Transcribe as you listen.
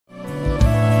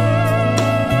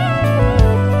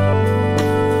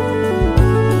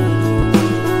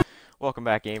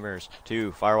welcome back, gamers,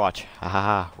 to Firewatch.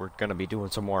 Haha, we're gonna be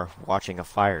doing some more watching of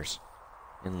fires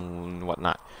and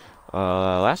whatnot.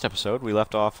 Last episode, we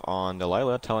left off on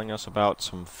Delilah telling us about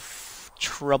some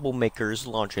troublemakers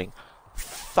launching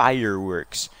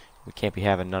fireworks. We can't be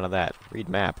having none of that. Read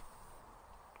map.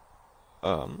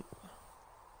 Alright,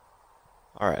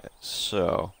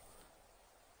 so...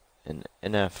 an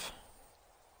NF...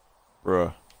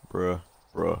 Bruh.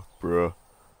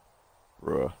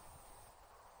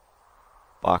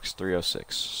 Box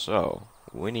 306. So,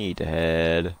 we need to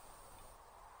head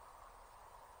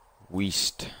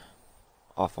west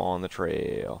off on the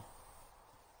trail.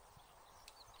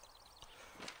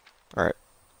 Alright.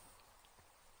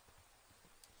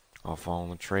 Off on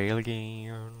the trail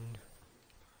again.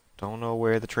 Don't know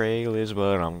where the trail is,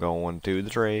 but I'm going to the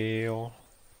trail.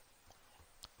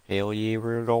 Hell yeah,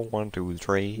 we're going to the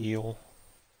trail.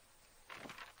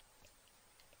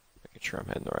 Making sure I'm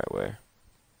heading the right way.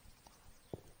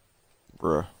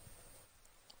 Bruh.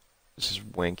 This is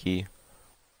wanky.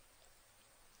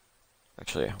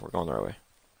 Actually, yeah, we're going the right way.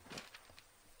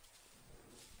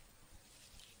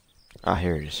 Ah,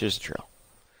 here it is. Here's the trail.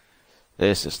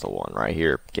 This is the one right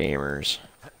here, gamers.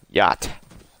 Yacht.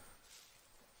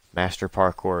 Master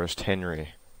Parkourist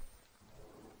Henry.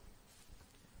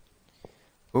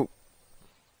 Ooh.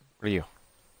 What are you?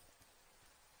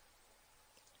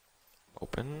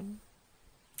 Open.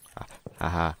 Ha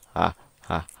ha ha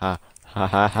ha ha ha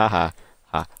ha ha ha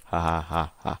ha ha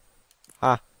ha ha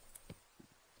ha.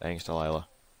 Thanks, Delilah.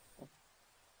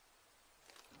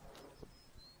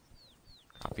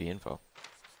 Copy info.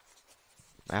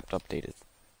 Mapped updated.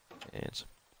 And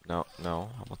no, how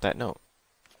about that note?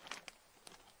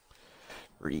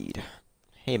 Read.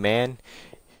 Hey man,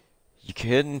 you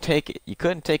couldn't take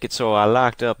it, so I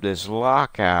locked up this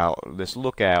lookout,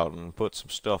 and put some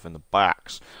stuff in the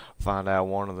box. Find out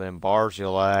one of them bars you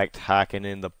liked, hiking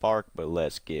in the park, but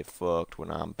let's get fucked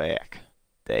when I'm back.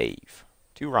 Dave.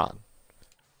 To Ron.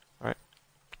 Alright.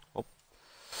 Well,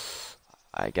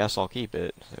 I guess I'll keep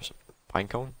it. There's a pine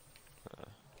cone.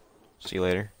 See you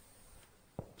later.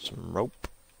 Some rope.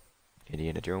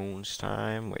 Indiana Jones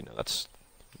time. Wait, no, that's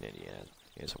Indiana.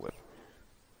 He has a whip.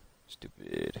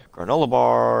 Stupid. Granola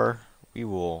bar. We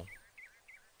will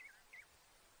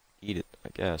eat it, I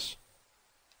guess.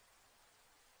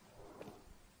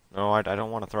 No, I don't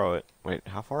want to throw it. Wait,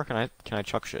 how far can I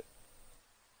chuck shit?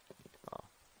 Oh,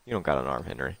 you don't got an arm,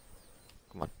 Henry.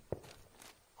 Come on.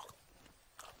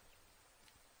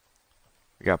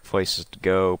 We got places to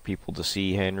go, people to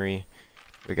see, Henry.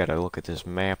 We gotta look at this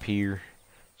map here,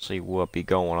 see what be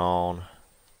going on.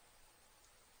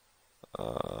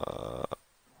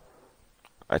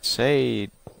 I'd say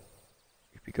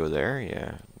if we go there,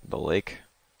 yeah, the lake.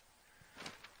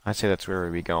 I'd say that's where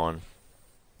we'd be going.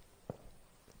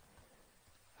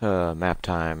 Map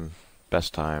time,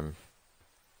 best time.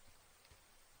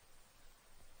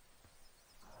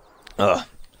 Ugh.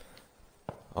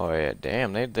 Oh yeah,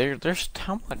 damn. There's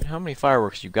how many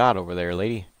fireworks you got over there,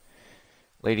 lady?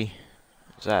 Lady,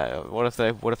 is that what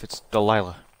if it's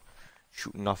Delilah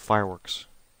shooting off fireworks?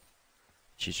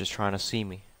 She's just trying to see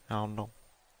me. I don't know.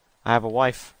 I have a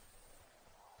wife.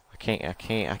 I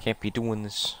can't be doing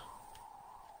this.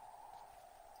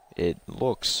 It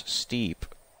looks steep,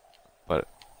 but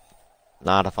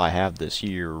not if I have this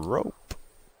here rope.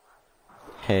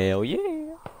 Hell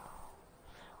yeah.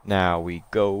 Now we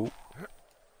go.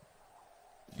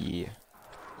 Yeah.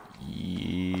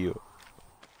 Yeah.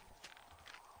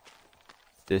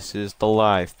 This is the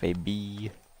life,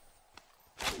 baby.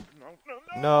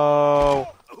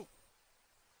 No.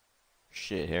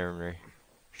 Shit, Henry.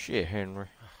 Shit, Henry.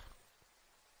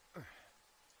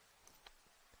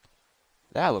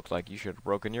 That looked like you should have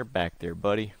broken your back there,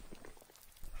 buddy.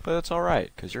 But it's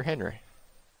alright, because you're Henry.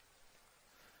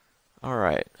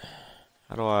 Alright.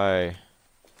 How do I...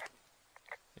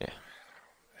 Yeah.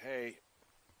 Hey.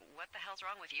 What the hell's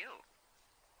wrong with you?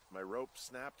 My rope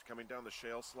snapped coming down the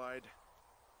shale slide.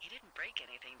 You didn't break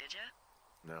anything, did you?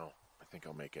 No, I think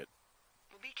I'll make it.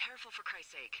 Well, be careful for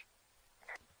Christ's sake.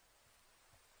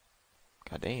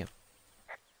 Goddamn.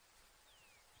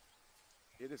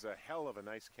 It is a hell of a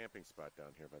nice camping spot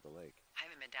down here by the lake. I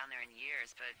haven't been down there in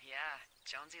years, but yeah,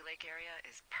 Jonesy Lake area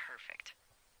is perfect.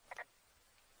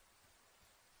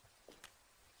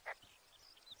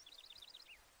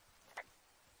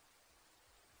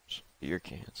 Beer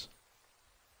cans.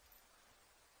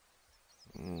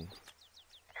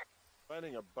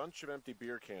 Finding a bunch of empty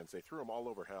beer cans. They threw them all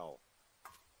over hell.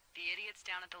 The idiots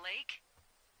down at the lake?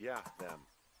 Yeah, them.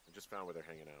 I just found where they're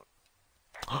hanging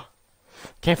out.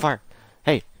 Campfire!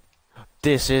 Hey!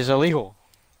 This is illegal!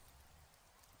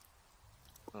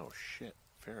 Oh shit.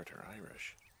 parent are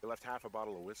Irish. They left half a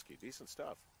bottle of whiskey. Decent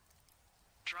stuff.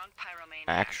 Drunk pyromaniacs.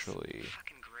 Actually.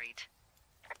 Fucking great.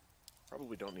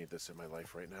 Probably don't need this in my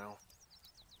life right now.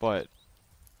 But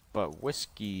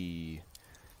whiskey,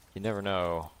 you never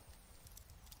know.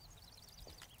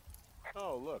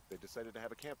 Oh, look, they decided to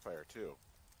have a campfire, too.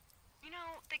 You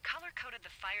know, they color-coded the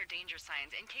fire danger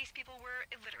signs in case people were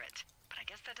illiterate. But I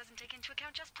guess that doesn't take into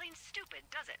account just plain stupid,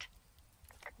 does it?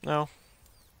 No.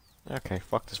 Okay,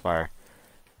 fuck this fire.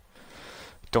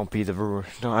 Don't be the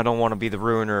no, I don't want to be the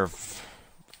ruiner of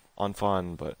on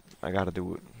fun, but I gotta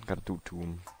do it. Gotta do it to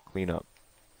him. Clean up.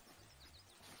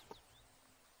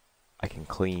 I can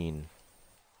clean.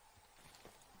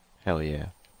 Hell yeah.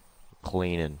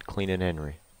 Cleaning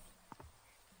Henry.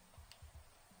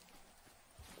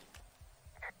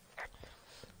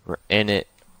 We're in it.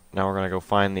 Now we're gonna go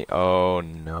find the. Oh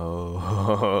no!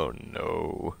 Oh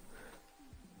no!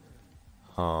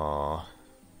 Aw.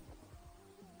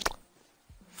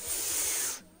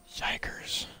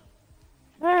 Yikers!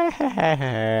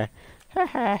 I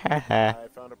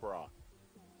found a bra.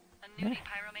 A nudie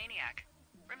pyromaniac.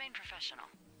 Remain professional.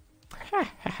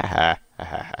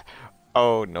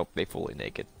 Oh nope, they fully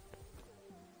naked.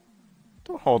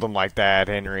 Don't hold them like that,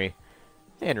 Henry.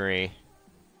 Henry.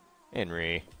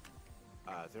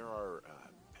 There are,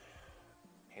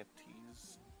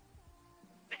 panties?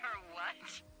 They are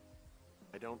what?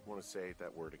 I don't want to say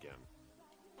that word again.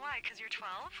 Why, 'cause you're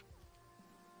 12?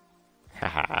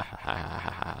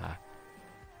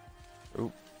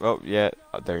 Ooh, oh yeah,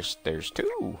 there's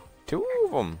two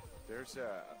of them. There's,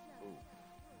 ooh,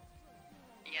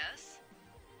 Yes?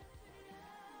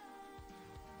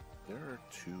 there are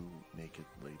 2 naked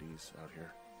ladies out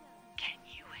here. Can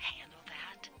you handle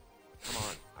that? Come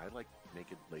on, I like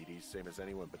naked ladies, same as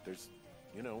anyone, but there's,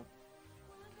 you know,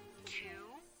 2?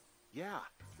 yeah.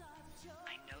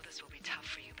 I know this will be tough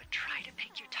for you, but try to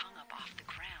pick your tongue up off the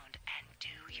ground and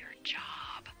do your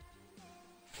job.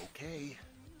 Okay.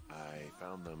 I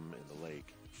found them in the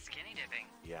lake. Skinny dipping.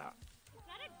 Yeah. Is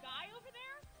that a guy over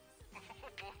there? Oh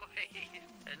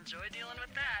boy. Enjoy dealing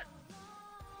with that.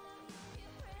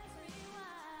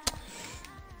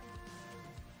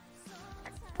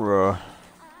 Bruh.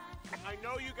 I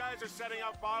know you guys are setting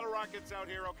up bottle rockets out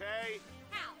here, okay?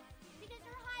 How? Because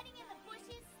you're hiding in the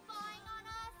bushes spying on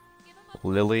us? Give him a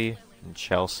Lily and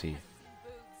Chelsea.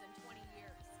 boobs in 20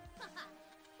 years.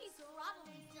 He's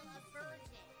probably still a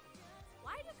virgin.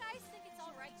 Why do guys think it's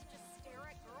all right to just stare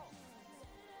at girls?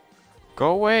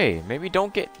 Go away. Maybe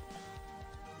don't get.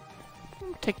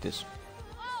 Take this.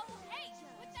 Oh, hey,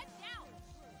 put that down.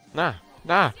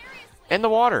 Nah. Seriously, In the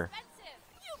water. expensive.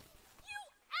 You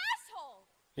asshole!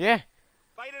 Yeah.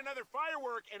 Light another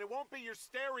firework and it won't be your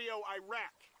stereo I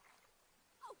wreck.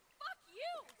 Oh, fuck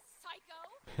you, psycho!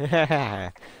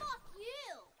 Fuck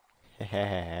you!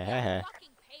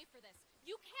 Fucking pay for this.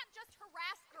 You can't just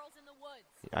harass girls in the woods.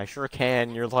 I sure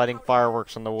can. You're lighting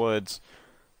fireworks in the woods.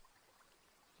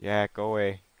 Yeah, go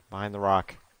away. Behind the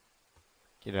rock.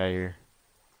 Get out of here.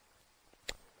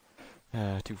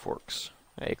 2 forks.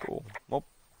 Hey, cool. Well,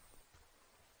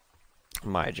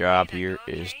 my job here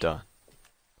is done.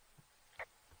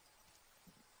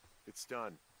 It's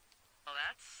done. Well,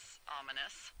 that's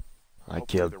ominous. I Hopefully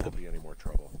killed there won't them. be any more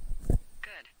trouble.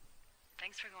 Good.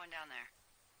 Thanks for going down there.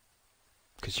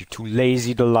 Because you're too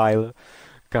lazy, Delilah.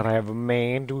 Gotta have a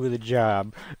man do the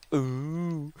job.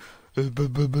 Ooh.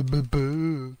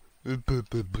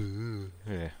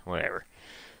 Yeah, whatever.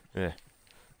 Yeah.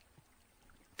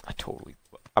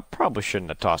 I probably shouldn't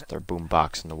have tossed their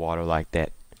boombox in the water like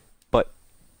that. But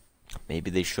maybe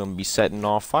they shouldn't be setting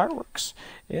off fireworks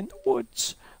in the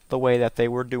woods the way that they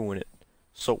were doing it.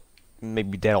 So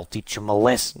maybe that'll teach them a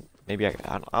lesson. Maybe I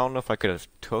don't know if I could have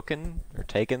taken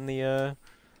the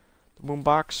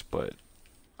boombox, but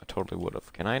I totally would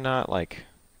have. Can I not like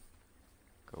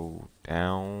go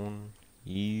down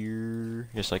here?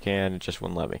 Yes, I can. It just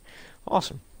wouldn't let me.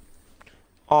 Awesome.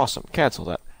 Awesome. Cancel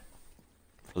that.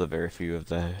 For the very few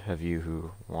of you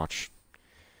who watch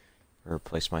or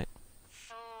replace my.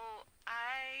 So,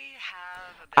 I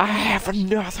have a bit I have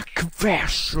another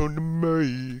confession to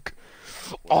make.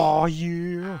 Oh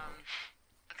yeah.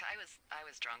 Look, I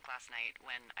was drunk last night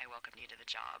when I welcomed you to the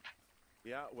job.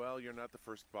 Yeah, well, you're not the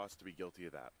first boss to be guilty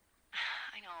of that.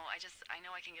 I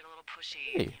know I can get a little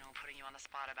pushy, Hey. putting you on the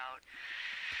spot about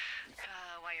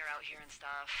why you're out here and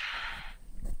stuff.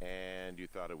 And you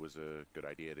thought it was a good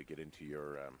idea to get into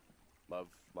your, love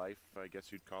life, I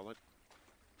guess you'd call it?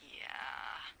 Yeah.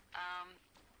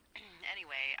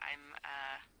 Anyway,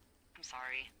 I'm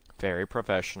sorry. Very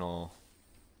professional.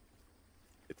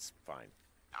 It's fine.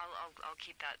 I'll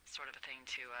keep that sort of a thing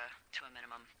to a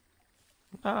minimum.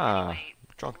 Ah, Anyway,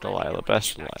 Drunk Let me know Delilah, when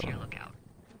best you get back to your Delilah. lookout.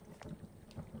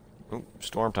 Ooh,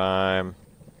 storm time.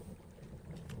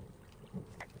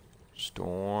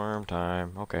 Storm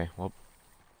time. Okay, well.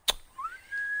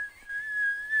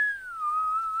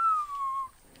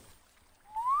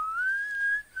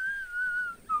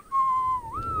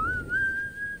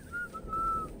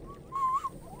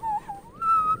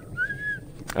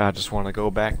 I just want to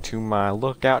go back to my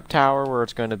lookout tower where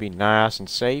it's going to be nice and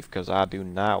safe because I do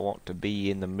not want to be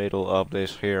in the middle of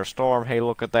this here storm. Hey,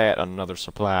 look at that. Another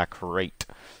supply crate.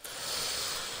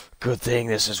 Good thing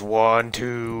this is 1,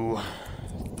 2,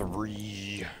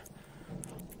 3,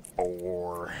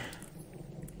 4.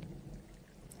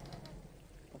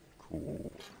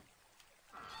 Cool.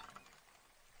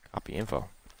 Copy info.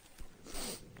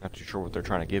 Not too sure what they're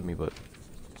trying to give me, but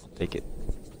I'll take it.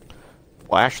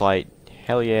 Flashlight.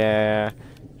 Hell yeah.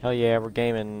 Hell yeah, we're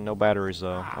gaming. No batteries,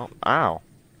 though. Oh, ow.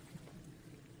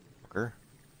 Fucker.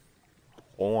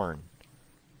 Horn.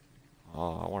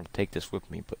 Oh, I want to take this with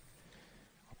me, but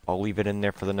I'll leave it in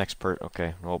there for the next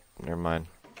Okay, nope, never mind.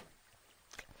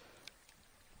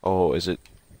 Oh, is it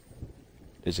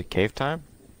cave time?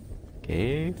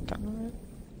 Cave time?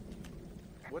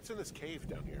 What's in this cave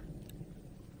down here?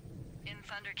 In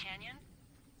Thunder Canyon?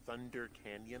 Thunder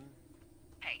Canyon?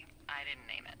 Hey, I didn't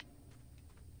name it.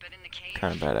 But in the cave,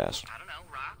 Kind of badass. I don't know,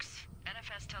 rocks.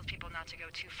 NFS tells people not to go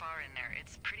too far in there.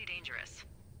 It's pretty dangerous.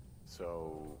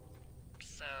 So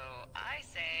So I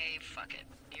say, fuck it.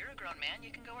 You're a grown man,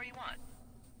 you can go where you want.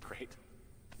 great.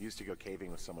 Used to go caving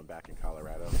with someone back in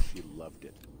Colorado. She loved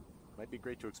it. Might be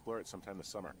great to explore it sometime this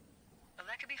summer. Well,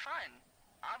 that could be fun.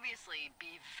 Obviously,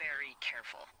 be very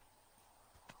careful.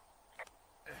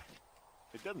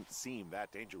 It doesn't seem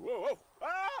that dangerous. Whoa, whoa!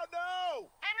 Oh, no!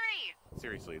 Henry!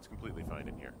 Seriously, it's completely fine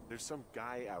in here. There's some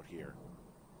guy out here.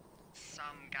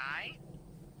 Some guy?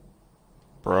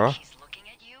 Bruh. He's looking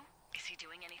at you? Is he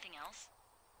doing anything else?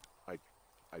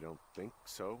 I don't think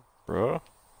so. Bruh.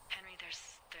 Henry,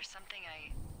 there's something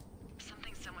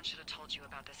someone should have told you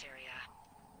about this area.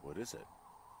 What is it?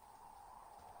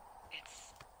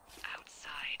 It's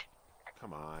outside.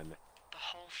 Come on. The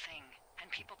whole thing. And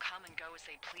people come and go as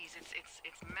they please.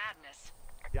 It's madness.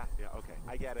 Yeah, okay.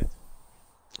 I get it.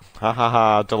 Ha ha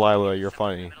ha, Delilah, you're Something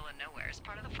in funny. the middle of nowhere is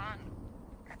part of the fun.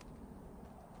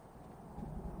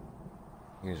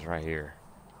 He's right here.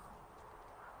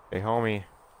 Hey, homie.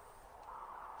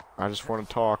 I just want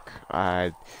to talk.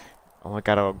 I only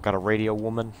got a radio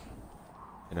woman,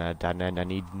 and I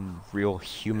need real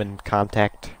human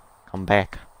contact. Come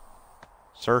back,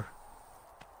 sir.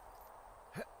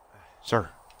 Sir.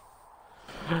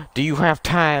 Do you have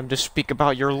time to speak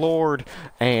about your Lord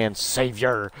and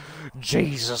Savior,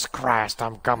 Jesus Christ?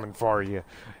 I'm coming for you.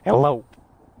 Hello.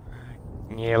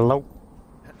 Hello.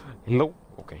 Hello.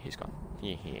 Okay, he's gone.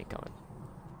 He ain't coming.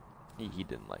 He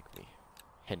didn't like me.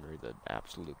 Henry, the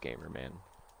absolute gamer, man.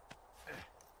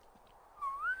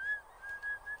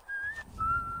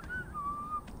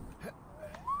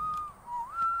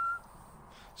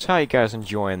 So how you guys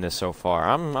enjoying this so far?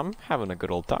 I'm having a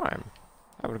good old time.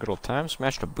 Having a good old time.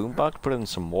 Smashed a boombox, put it in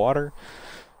some water.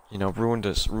 You know, ruined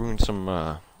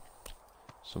some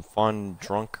fun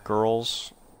drunk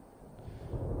girls.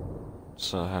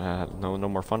 So no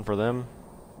more fun for them.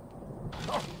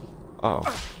 Uh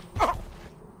oh.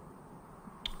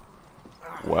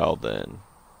 Well then.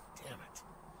 Damn it.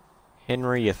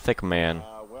 Henry, you thick man.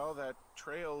 Well, that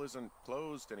trail isn't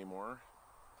closed anymore.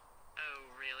 Oh,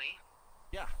 really?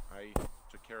 Yeah, I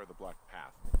took care of the blocked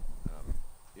path.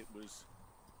 It was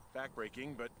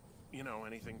backbreaking, but, you know,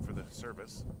 anything for the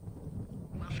service.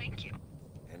 Well, thank you.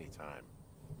 Anytime.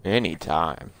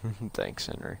 Anytime. Thanks,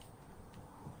 Henry.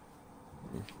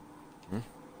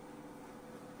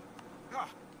 Ah.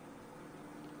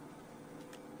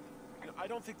 You know, I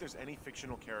don't think there's any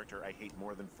fictional character I hate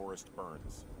more than Forrest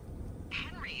Burns.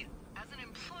 Henry, as an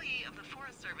employee of the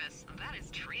Forest Service, that is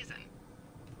treason.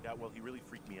 Yeah, well, he really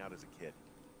freaked me out as a kid.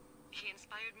 He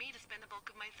inspired me to spend the bulk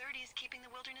of my 30s keeping the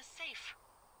wilderness safe.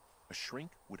 A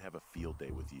shrink would have a field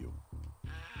day with you.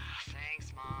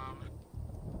 Thanks, Mom.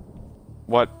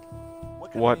 What?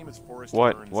 What kind of name is Forrest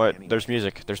Burns What? anyway? There's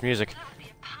music. There's music. That would be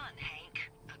a pun,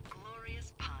 Hank. A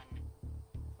glorious pun.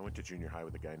 I went to junior high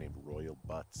with a guy named Royal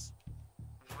Butts.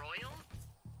 Royal?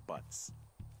 Butts.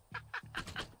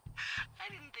 I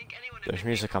didn't think anyone would There's make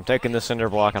music. me I'm taking this cinder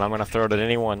block and I'm gonna throw it at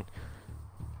anyone.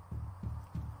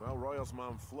 Well, Royal's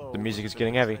mom, Flo. The music was is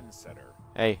getting heavy. trendsetter.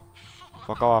 Hey,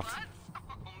 fuck off. What?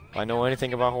 If I know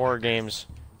anything about horror games,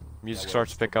 music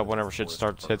starts to pick up whenever shit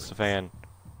hits the fan.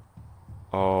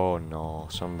 Oh no,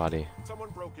 somebody. Someone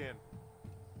broke in.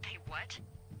 Hey, what?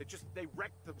 They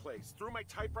wrecked the place. Threw my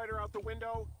typewriter out the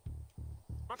window.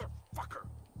 Motherfucker!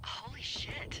 Holy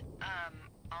shit.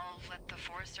 I'll let the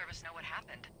Forest Service know what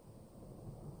happened.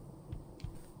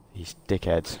 These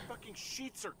dickheads. Fucking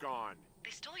sheets are gone!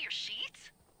 They stole your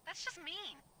sheets? That's just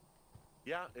mean.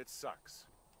 Yeah, it sucks.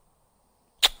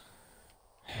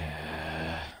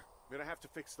 I'm gonna have to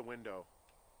fix the window.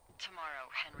 Tomorrow,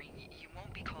 Henry, you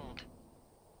won't be cold.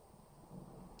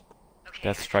 Okay,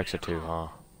 Death I strikes put at it in 2, a huh?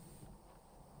 hall.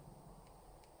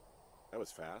 That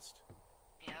was fast.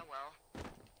 Yeah, well,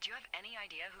 do you have any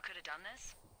idea who could have done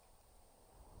this?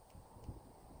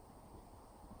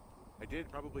 I did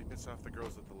probably piss off the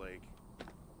girls at the lake.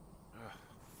 Ugh,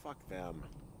 fuck them.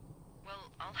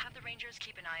 Well, I'll have the Rangers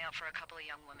keep an eye out for a couple of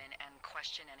young women and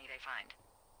question any they find.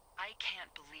 I can't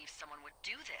believe someone would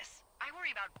do this. I worry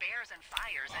about bears and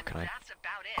fires, and can I that's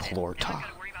about it. Chlor Now I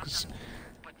gotta worry about tox. some,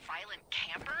 violent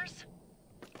campers?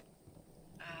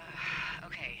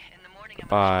 Okay, in the morning I'm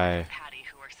Goodbye. gonna check on Patty,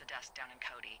 who works the desk down in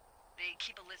Cody. They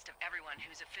keep a list of everyone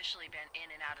who's officially been in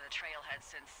and out of the trailhead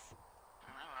since,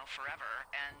 I don't know, forever,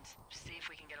 and see if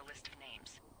we can get a list of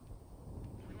names.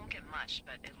 We won't get much,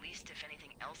 but at least if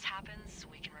anything else happens,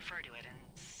 we can refer to it and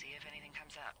see if anything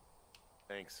comes up.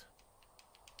 Thanks.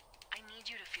 I need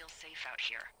you to feel safe out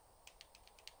here.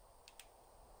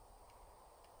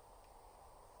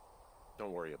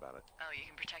 Don't worry about it. Oh, you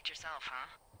can protect yourself, huh?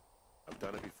 I've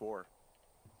done it before.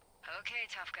 Okay,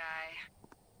 tough guy.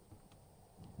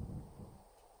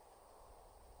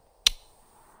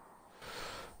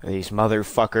 These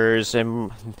motherfuckers,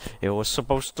 and it was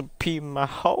supposed to be my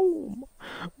home.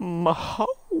 My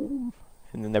home.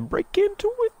 And then they break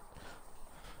into it.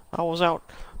 I was out.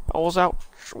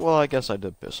 Well, I guess I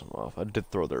did piss them off. I did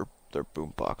throw their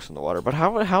boombox in the water. But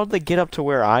how'd they get up to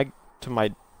where to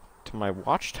my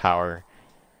watchtower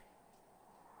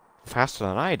faster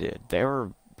than I did? They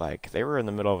were in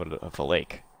the middle of a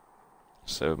lake.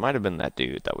 So it might have been that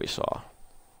dude that we saw.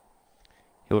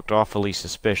 He looked awfully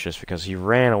suspicious because he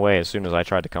ran away as soon as I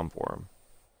tried to come for him.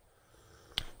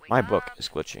 My book is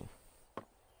glitching.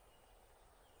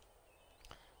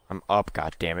 I'm up,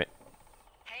 goddammit.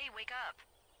 Hey, wake up.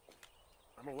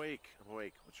 I'm awake.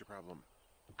 What's your problem?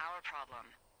 Our problem.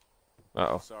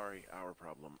 Uh-oh. Sorry, our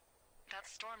problem. That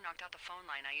storm knocked out the phone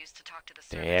line I used to talk to the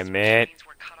service. Damn which it. means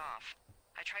we're cut off.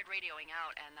 I tried radioing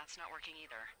out, and that's not working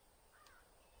either.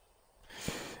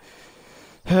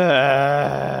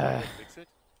 Fix it?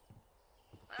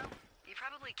 Well, you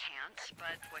probably can't,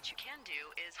 but what you can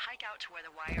do is hike out to where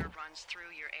the wire runs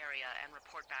through your area and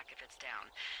report back if it's down.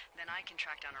 Then I can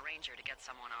track down a ranger to get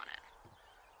someone on it.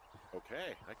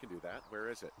 Okay, I can do that. Where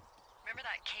is it? Remember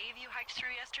that cave you hiked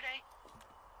through yesterday?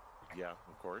 Yeah,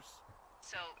 of course.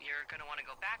 So you're gonna want to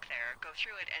go back there, go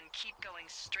through it, and keep going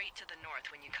straight to the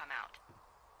north when you come out.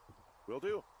 Will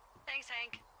do. Thanks,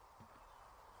 Hank.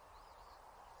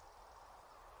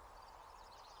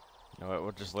 No,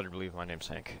 we'll just let her believe my name's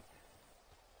Hank.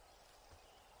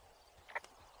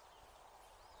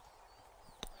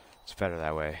 It's better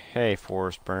that way. Hey,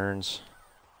 Forrest Burns.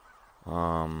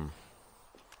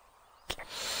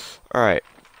 Alright.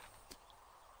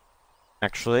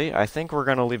 Actually, I think we're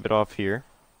gonna leave it off here.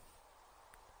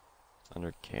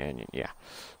 Thunder Canyon, yeah.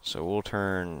 So we'll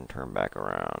turn back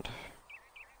around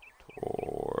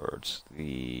towards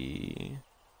the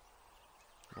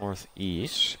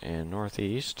northeast, and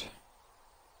northeast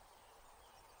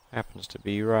happens to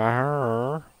be right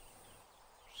here.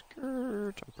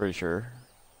 Skirt, I'm pretty sure.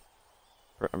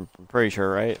 I'm pretty sure,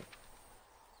 right?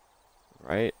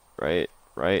 Right, right,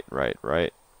 right, right,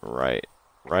 right, right,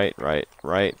 right, right, right,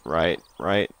 right,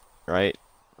 right, right,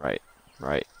 right,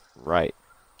 right, right,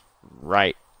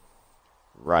 right,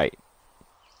 right,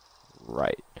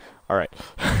 right. Alright.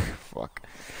 Fuck.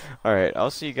 Alright,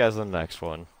 I'll see you guys on the next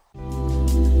one.